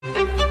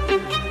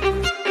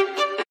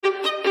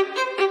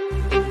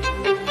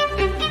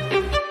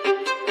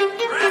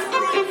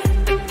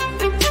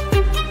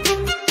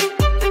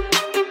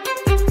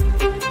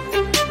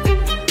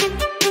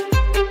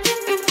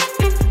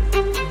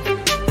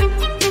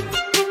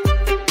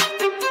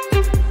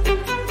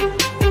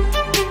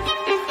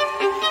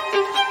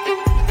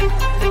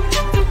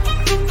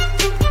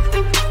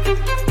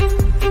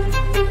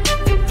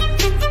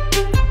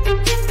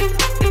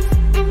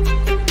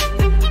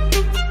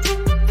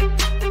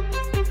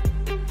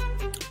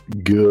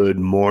Good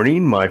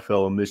morning, my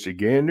fellow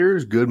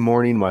Michiganders. Good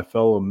morning, my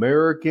fellow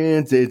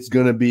Americans. It's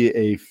going to be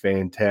a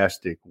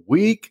fantastic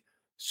week.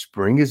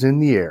 Spring is in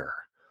the air.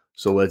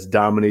 So let's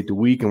dominate the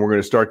week. And we're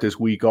going to start this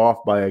week off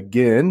by,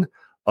 again,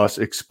 us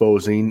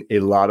exposing a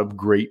lot of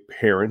great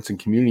parents and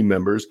community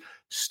members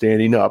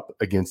standing up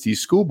against these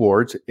school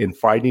boards and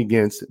fighting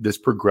against this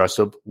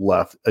progressive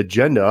left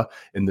agenda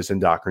and this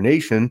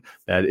indoctrination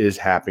that is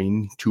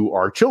happening to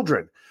our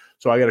children.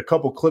 So I got a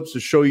couple clips to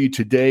show you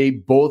today.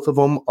 Both of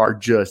them are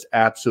just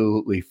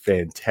absolutely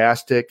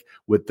fantastic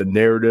with the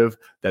narrative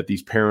that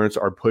these parents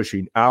are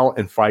pushing out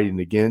and fighting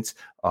against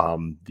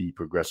the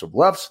progressive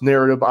left's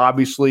narrative,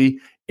 obviously.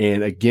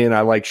 And again,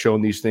 I like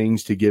showing these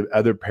things to give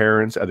other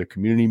parents, other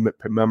community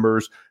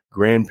members,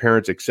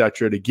 grandparents,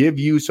 etc., to give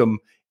you some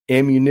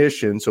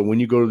ammunition. So when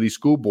you go to these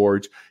school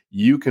boards,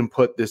 you can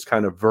put this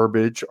kind of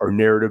verbiage or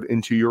narrative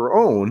into your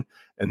own.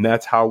 And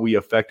that's how we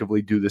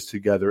effectively do this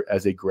together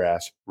as a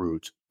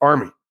grassroots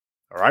army.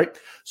 All right.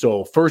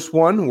 So first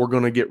one, we're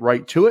going to get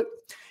right to it.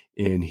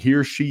 And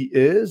here she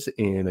is.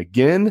 And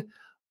again,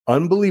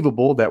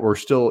 unbelievable that we're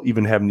still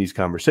even having these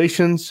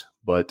conversations,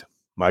 but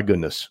my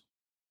goodness.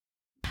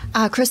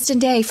 Kristen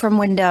Day from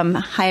Wyndham.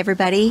 Hi,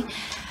 everybody.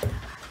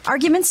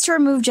 Arguments to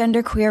remove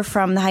genderqueer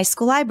from the high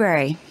school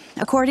library.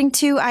 According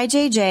to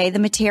IJJ, the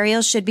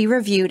materials should be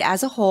reviewed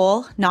as a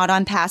whole, not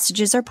on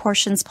passages or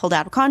portions pulled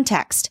out of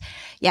context.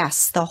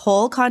 Yes, the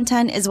whole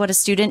content is what a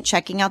student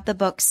checking out the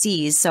book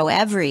sees, so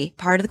every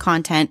part of the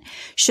content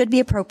should be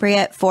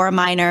appropriate for a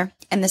minor,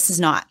 and this is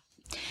not.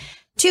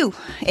 2,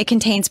 it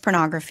contains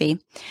pornography.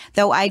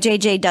 Though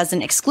IJJ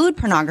doesn't exclude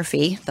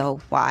pornography,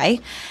 though why?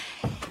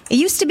 It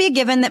used to be a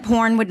given that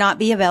porn would not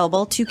be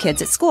available to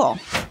kids at school.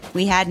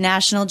 We had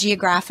National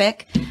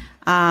Geographic,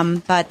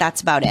 but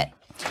that's about it.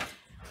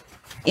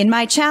 In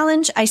my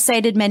challenge, I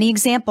cited many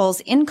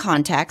examples in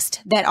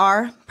context that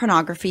are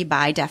pornography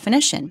by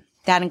definition.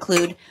 That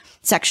include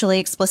sexually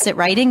explicit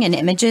writing and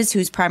images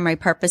whose primary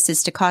purpose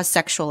is to cause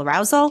sexual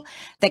arousal,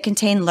 that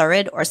contain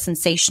lurid or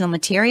sensational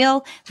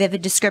material,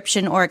 vivid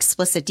description or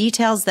explicit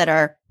details that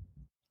are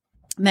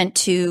meant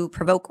to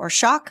provoke or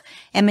shock,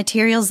 and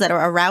materials that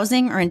are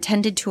arousing or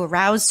intended to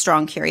arouse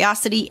strong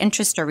curiosity,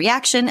 interest, or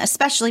reaction,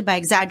 especially by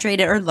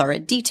exaggerated or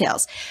lurid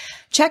details.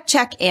 Check,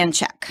 check, and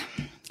check.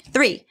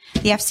 3,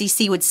 the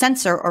FCC would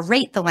censor or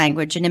rate the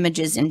language and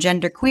images in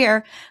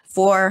genderqueer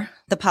for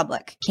the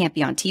public. Can't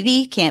be on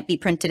TV, can't be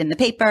printed in the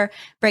paper,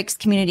 breaks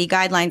community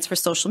guidelines for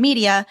social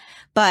media,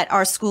 but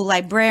our school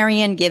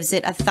librarian gives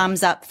it a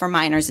thumbs up for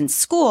minors in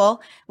school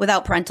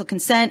without parental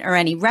consent or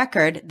any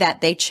record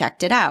that they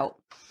checked it out.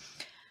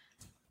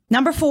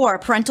 Number 4,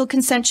 parental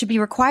consent should be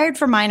required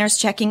for minors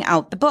checking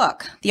out the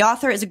book. The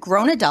author is a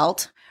grown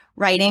adult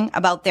writing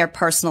about their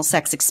personal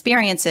sex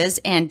experiences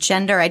and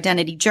gender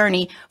identity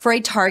journey for a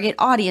target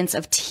audience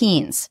of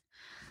teens.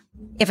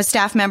 If a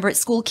staff member at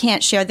school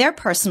can't share their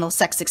personal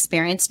sex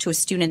experience to a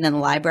student in the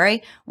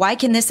library, why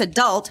can this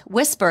adult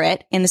whisper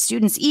it in the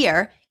student's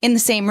ear in the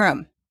same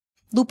room?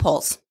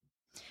 Loopholes.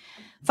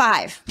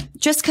 5,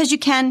 just because you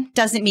can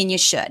doesn't mean you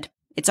should.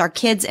 It's our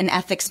kids and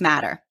ethics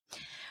matter.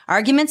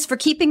 Arguments for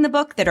keeping the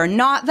book that are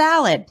not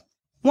valid.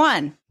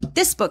 1,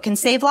 this book can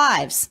save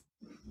lives.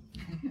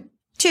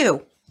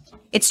 2,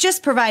 it's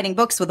just providing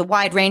books with a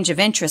wide range of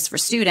interests for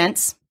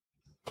students.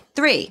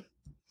 3,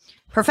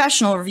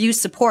 professional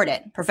reviews support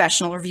it.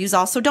 Professional reviews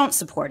also don't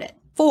support it.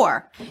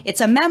 4,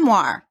 it's a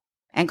memoir,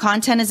 and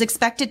content is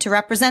expected to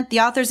represent the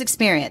author's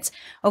experience.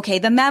 Okay,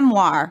 the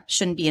memoir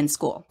shouldn't be in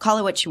school. Call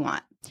it what you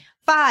want.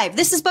 5,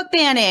 this is book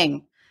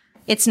banning.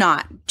 It's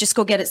not. Just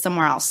go get it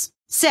somewhere else.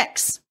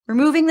 6,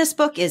 removing this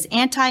book is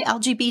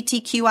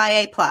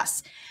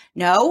anti-LGBTQIA+.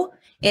 No,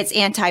 it's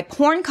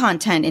anti-porn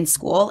content in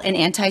school and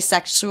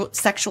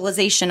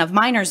anti-sexualization of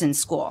minors in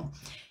school.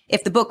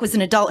 If the book was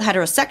an adult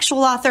heterosexual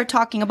author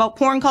talking about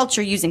porn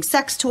culture using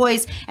sex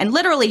toys and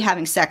literally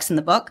having sex in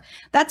the book,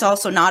 that's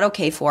also not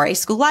okay for a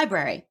school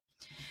library.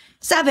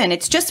 7,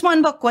 it's just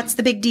one book. What's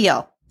the big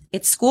deal?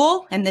 It's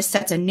school, and this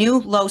sets a new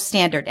low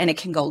standard, and it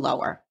can go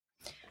lower.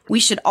 We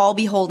should all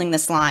be holding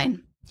this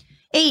line.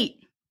 8,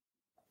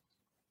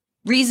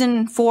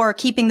 reason for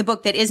keeping the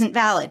book that isn't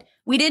valid.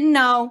 We didn't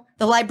know,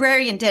 the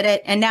librarian did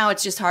it, and now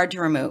it's just hard to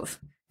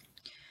remove.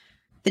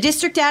 The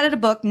district added a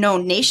book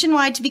known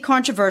nationwide to be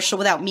controversial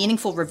without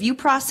meaningful review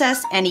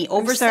process, any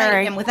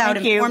oversight, and without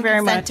informed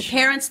consent to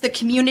parents, the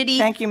community,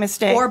 Thank you, Ms.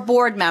 Day. or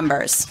board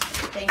members.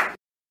 Thank you.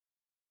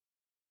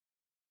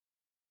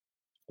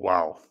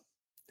 Wow.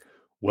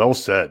 Well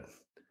said.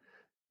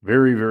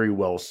 Very, very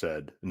well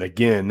said. And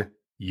again,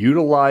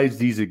 utilize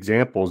these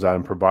examples that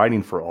I'm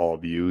providing for all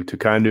of you to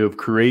kind of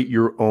create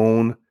your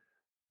own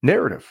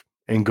narrative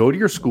and go to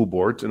your school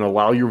boards and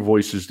allow your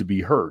voices to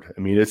be heard. I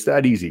mean, it's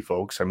that easy,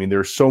 folks. I mean,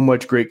 there's so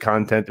much great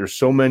content. There's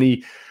so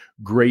many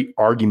great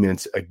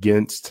arguments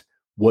against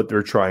what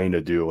they're trying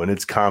to do, and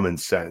it's common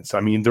sense. I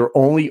mean, their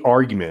only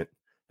argument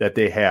that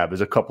they have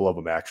is a couple of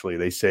them, actually.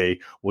 They say,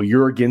 well,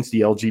 you're against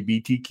the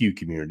LGBTQ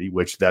community,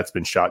 which that's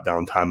been shot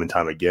down time and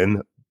time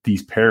again.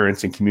 These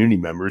parents and community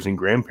members and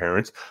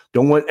grandparents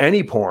don't want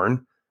any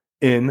porn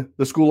in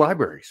the school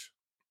libraries.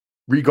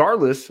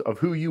 regardless of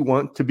who you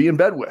want to be in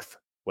bed with,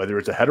 whether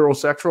it's a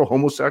heterosexual,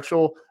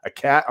 homosexual, a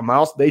cat, a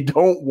mouse. They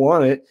don't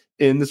want it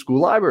in the school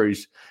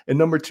libraries. And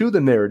number two,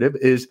 the narrative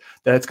is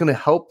that it's going to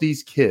help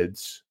these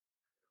kids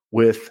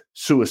with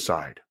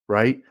suicide,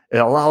 right? It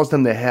allows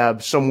them to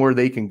have somewhere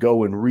they can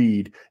go and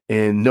read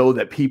and know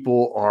that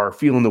people are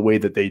feeling the way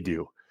that they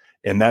do.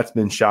 And that's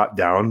been shot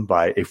down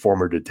by a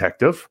former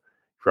detective,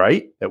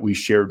 right? That we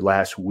shared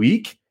last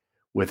week,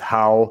 with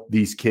how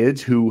these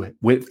kids who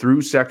went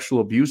through sexual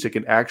abuse, it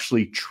can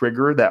actually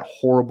trigger that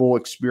horrible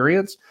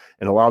experience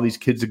and allow these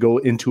kids to go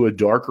into a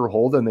darker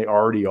hole than they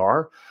already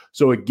are.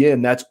 So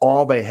again, that's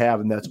all they have,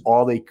 and that's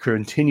all they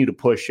continue to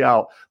push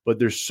out. But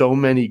there's so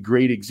many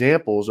great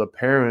examples of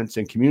parents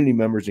and community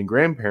members and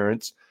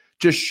grandparents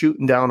just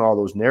shooting down all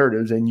those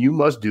narratives, and you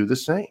must do the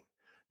same.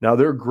 Now,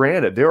 there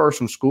are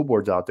some school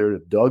boards out there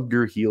that dug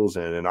their heels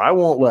in, and I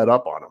won't let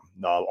up on them.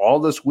 Now, all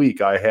this week,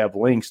 I have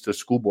links to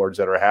school boards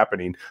that are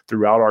happening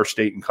throughout our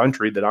state and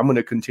country that I'm going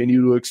to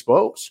continue to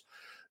expose.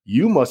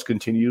 You must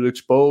continue to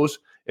expose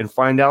and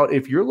find out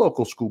if your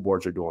local school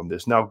boards are doing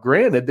this. Now,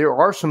 granted, there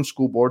are some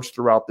school boards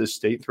throughout this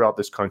state, throughout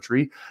this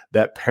country,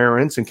 that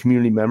parents and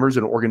community members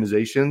and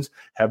organizations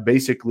have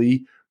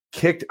basically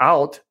kicked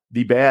out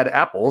the bad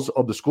apples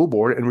of the school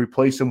board and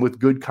replace them with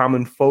good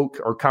common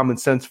folk or common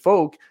sense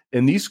folk.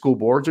 And these school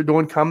boards are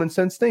doing common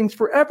sense things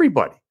for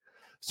everybody.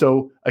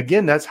 So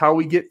again, that's how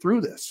we get through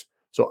this.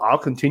 So I'll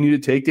continue to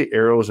take the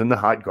arrows and the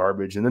hot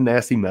garbage and the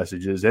nasty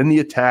messages and the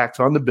attacks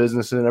on the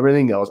business and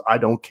everything else. I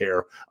don't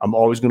care. I'm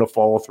always going to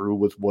follow through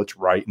with what's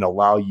right and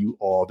allow you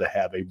all to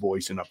have a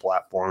voice and a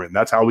platform. And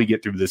that's how we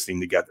get through this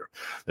thing together.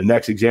 The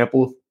next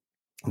example,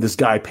 this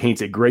guy paints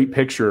a great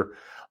picture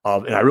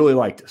of, and I really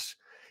like this,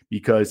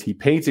 because he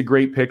paints a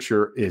great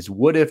picture, is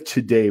what if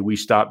today we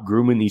stop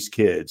grooming these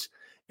kids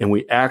and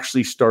we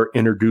actually start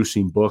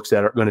introducing books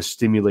that are going to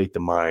stimulate the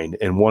mind.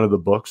 And one of the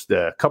books,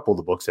 a couple of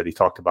the books that he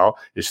talked about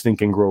is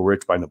Think and Grow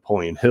Rich by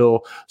Napoleon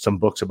Hill, some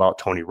books about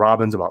Tony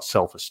Robbins, about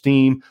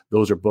self-esteem.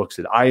 Those are books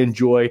that I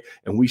enjoy.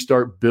 And we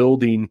start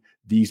building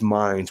these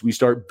minds. We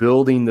start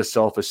building the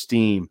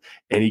self-esteem.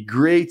 And he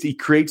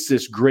creates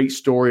this great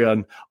story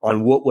on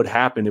what would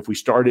happen if we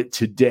started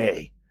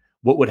today.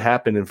 What would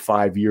happen in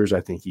 5 years,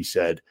 I think he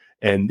said.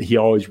 And he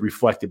always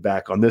reflected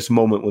back on this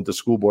moment when the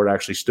school board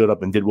actually stood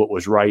up and did what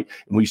was right.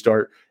 And we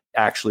start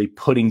actually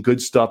putting good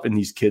stuff in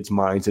these kids'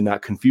 minds and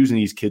not confusing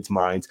these kids'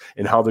 minds,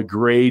 and how the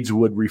grades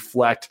would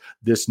reflect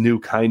this new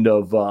kind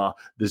of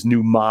this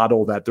new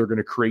model that they're going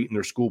to create in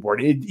their school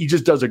board. He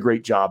just does a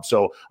great job.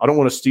 So I don't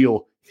want to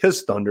steal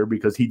his thunder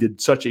because he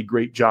did such a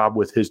great job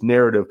with his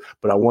narrative,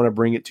 but I want to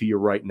bring it to you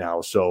right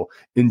now. So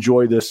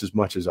enjoy this as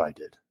much as I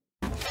did.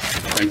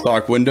 And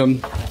Clark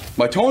Wyndham,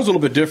 my tone's a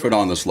little bit different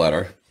on this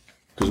letter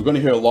because we're going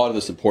to hear a lot of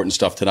this important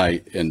stuff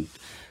tonight, and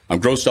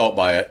I'm grossed out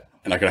by it,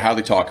 and I can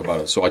hardly talk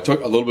about it. So I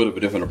took a little bit of a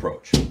different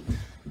approach.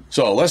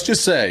 So let's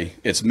just say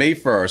it's May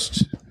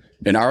 1st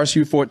in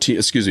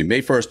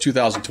May 1st,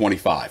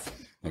 2025.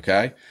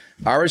 Okay.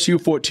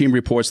 RSU 14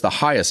 reports the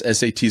highest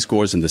SAT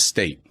scores in the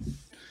state.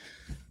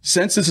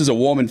 Since this is a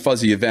warm and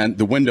fuzzy event,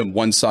 the Wyndham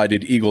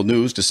one-sided Eagle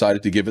News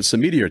decided to give it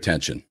some media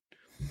attention.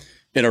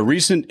 In a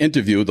recent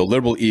interview, the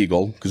Liberal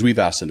Eagle, because we've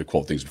asked them to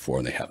quote things before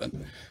and they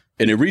haven't.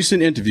 In a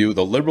recent interview,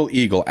 the Liberal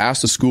Eagle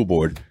asked the school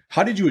board,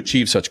 how did you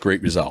achieve such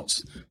great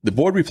results? The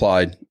board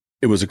replied,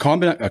 it was a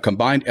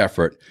combined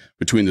effort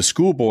between the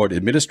school board,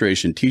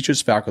 administration,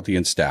 teachers, faculty,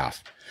 and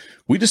staff.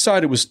 We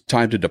decided it was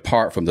time to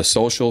depart from the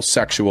social,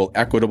 sexual,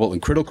 equitable,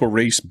 and critical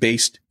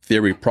race-based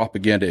theory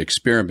propaganda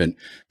experiment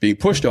being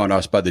pushed on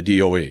us by the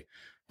DOE,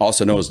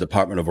 also known as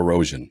Department of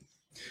Erosion.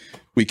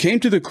 We came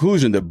to the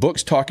conclusion that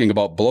books talking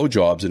about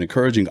blowjobs and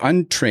encouraging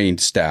untrained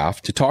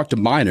staff to talk to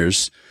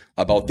minors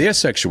about their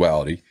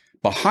sexuality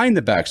behind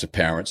the backs of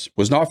parents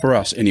was not for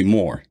us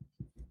anymore.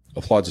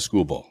 Applauds the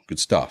school board. Good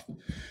stuff.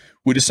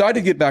 We decided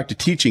to get back to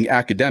teaching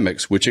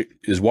academics, which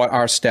is what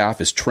our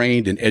staff is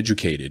trained and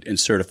educated and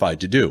certified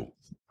to do.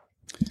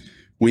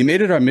 We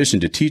made it our mission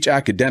to teach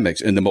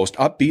academics in the most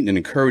upbeat and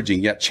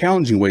encouraging yet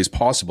challenging ways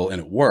possible,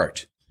 and it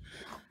worked.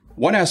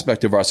 One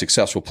aspect of our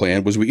successful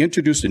plan was we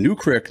introduced a new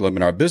curriculum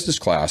in our business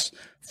class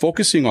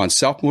focusing on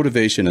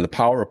self-motivation and the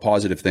power of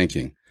positive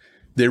thinking.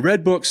 They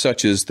read books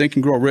such as Think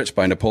and Grow Rich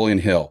by Napoleon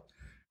Hill,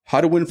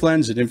 How to Win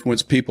Friends and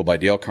Influence People by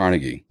Dale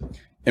Carnegie.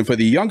 And for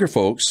the younger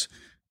folks,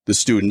 the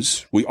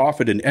students, we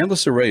offered an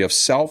endless array of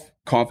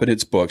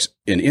self-confidence books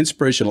and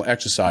inspirational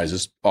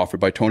exercises offered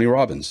by Tony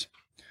Robbins.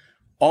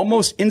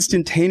 Almost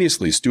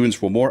instantaneously,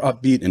 students were more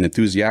upbeat and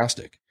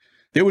enthusiastic.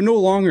 They were no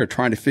longer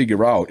trying to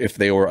figure out if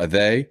they were a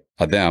they,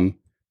 a them,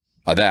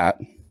 a that,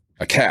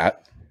 a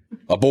cat,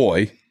 a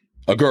boy,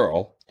 a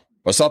girl,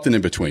 or something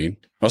in between,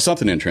 or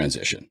something in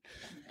transition.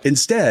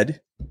 Instead,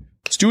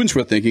 students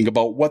were thinking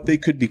about what they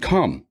could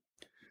become.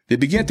 They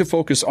began to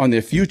focus on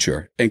their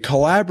future and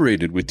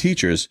collaborated with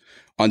teachers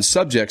on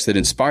subjects that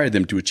inspired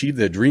them to achieve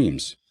their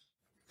dreams.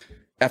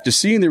 After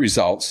seeing the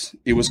results,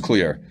 it was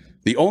clear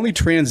the only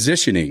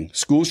transitioning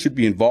schools should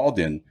be involved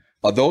in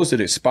are those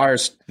that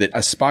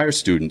aspire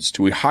students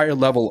to a higher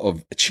level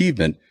of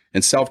achievement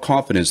and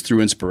self-confidence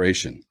through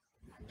inspiration.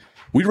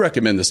 We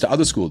recommend this to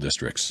other school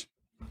districts.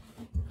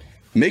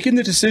 Making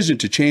the decision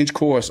to change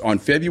course on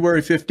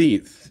February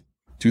 15th,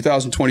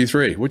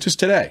 2023, which is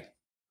today,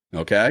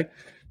 okay?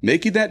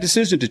 Making that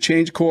decision to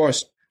change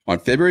course on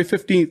February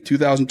 15th,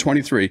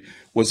 2023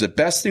 was the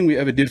best thing we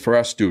ever did for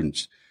our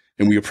students.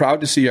 And we are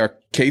proud to see our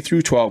K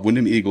through 12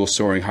 Windham Eagles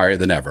soaring higher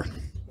than ever.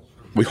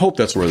 We hope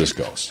that's where this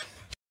goes.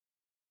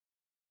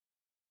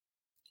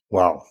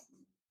 Wow.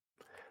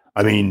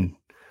 I mean,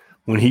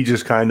 when he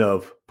just kind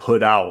of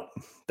put out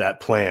that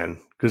plan,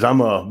 because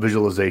I'm a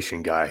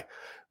visualization guy,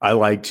 I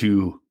like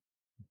to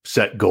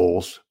set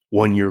goals,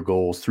 1-year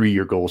goals,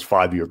 3-year goals,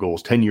 5-year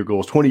goals, 10-year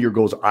goals, 20-year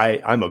goals.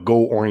 I'm a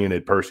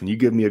goal-oriented person. You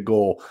give me a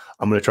goal,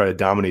 I'm going to try to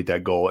dominate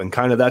that goal. And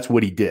kind of that's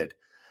what he did.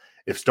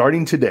 If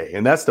starting today,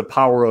 and that's the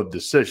power of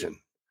decisions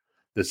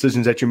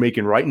that you're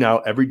making right now,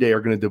 every day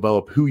are going to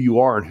develop who you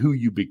are and who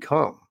you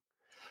become.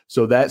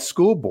 So that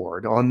school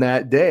board on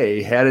that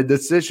day had a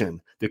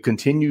decision to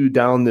continue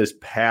down this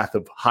path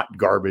of hot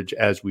garbage,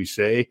 as we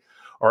say,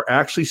 or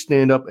actually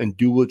stand up and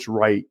do what's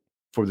right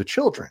for the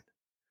children.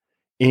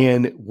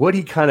 And what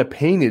he kind of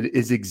painted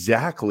is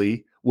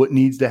exactly what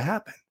needs to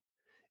happen.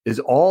 Is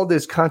all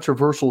this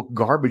controversial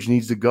garbage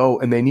needs to go,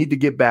 and they need to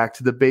get back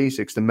to the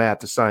basics, the math,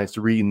 the science,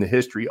 the reading, the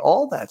history,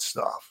 all that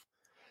stuff.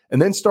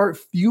 And then start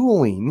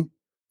fueling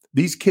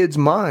these kids'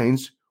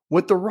 minds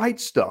with the right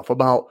stuff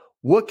about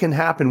what can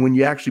happen when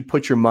you actually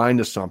put your mind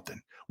to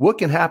something. What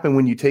can happen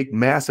when you take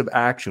massive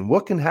action?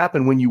 What can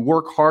happen when you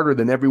work harder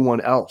than everyone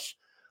else?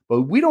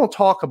 But we don't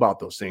talk about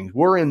those things.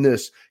 We're in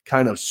this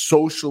kind of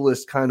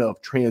socialist kind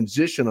of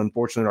transition,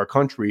 unfortunately, in our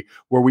country,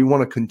 where we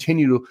want to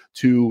continue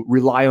to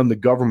rely on the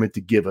government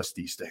to give us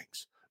these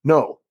things.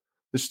 No,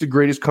 this is the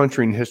greatest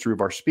country in the history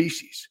of our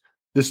species.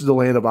 This is the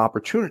land of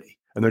opportunity.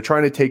 And they're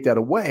trying to take that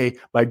away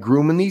by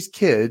grooming these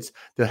kids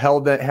to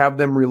have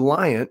them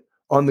reliant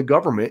on the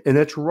government. And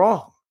it's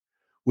wrong.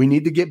 We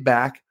need to get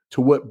back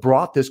to what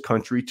brought this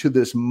country to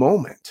this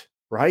moment,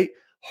 right?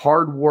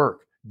 Hard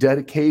work,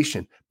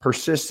 dedication,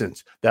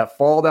 persistence, that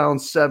fall down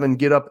 7,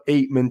 get up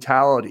 8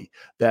 mentality,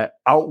 that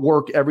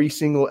outwork every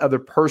single other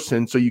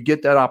person so you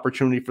get that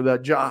opportunity for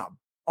that job.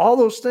 All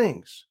those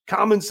things,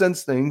 common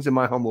sense things, in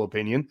my humble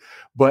opinion.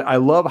 But I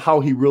love how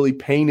he really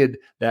painted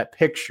that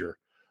picture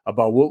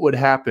about what would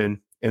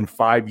happen in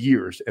 5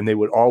 years. And they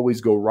would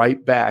always go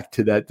right back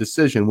to that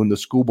decision when the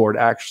school board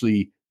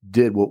actually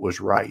did what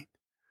was right.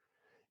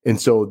 And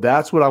so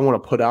that's what I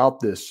want to put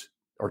out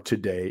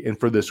today and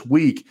for this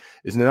week,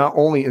 is not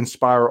only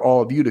inspire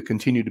all of you to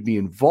continue to be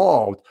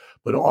involved,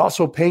 but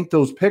also paint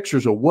those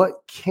pictures of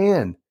what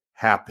can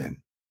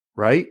happen,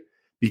 right?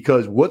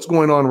 Because what's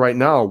going on right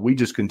now, we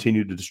just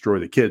continue to destroy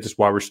the kids. That's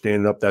why we're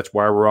standing up. That's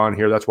why we're on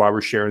here. That's why we're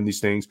sharing these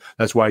things.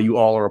 That's why you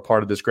all are a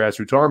part of this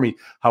grassroots army.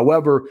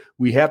 However,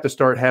 we have to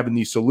start having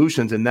these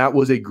solutions. And that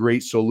was a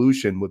great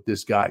solution what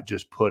this guy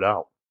just put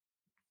out.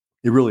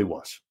 It really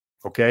was.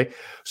 Okay.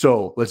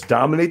 So let's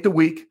dominate the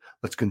week.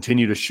 Let's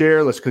continue to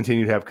share. Let's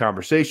continue to have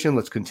conversation.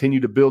 Let's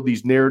continue to build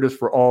these narratives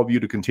for all of you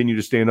to continue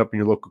to stand up in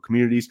your local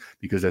communities,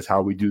 because that's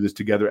how we do this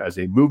together as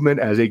a movement,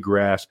 as a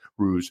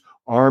grassroots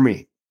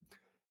army.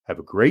 Have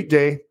a great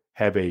day.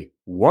 Have a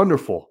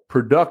wonderful,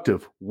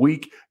 productive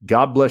week.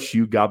 God bless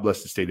you. God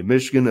bless the state of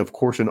Michigan. Of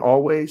course, and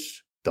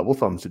always, double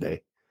thumbs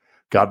today.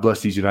 God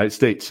bless these United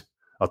States.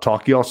 I'll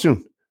talk to y'all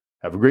soon.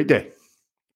 Have a great day.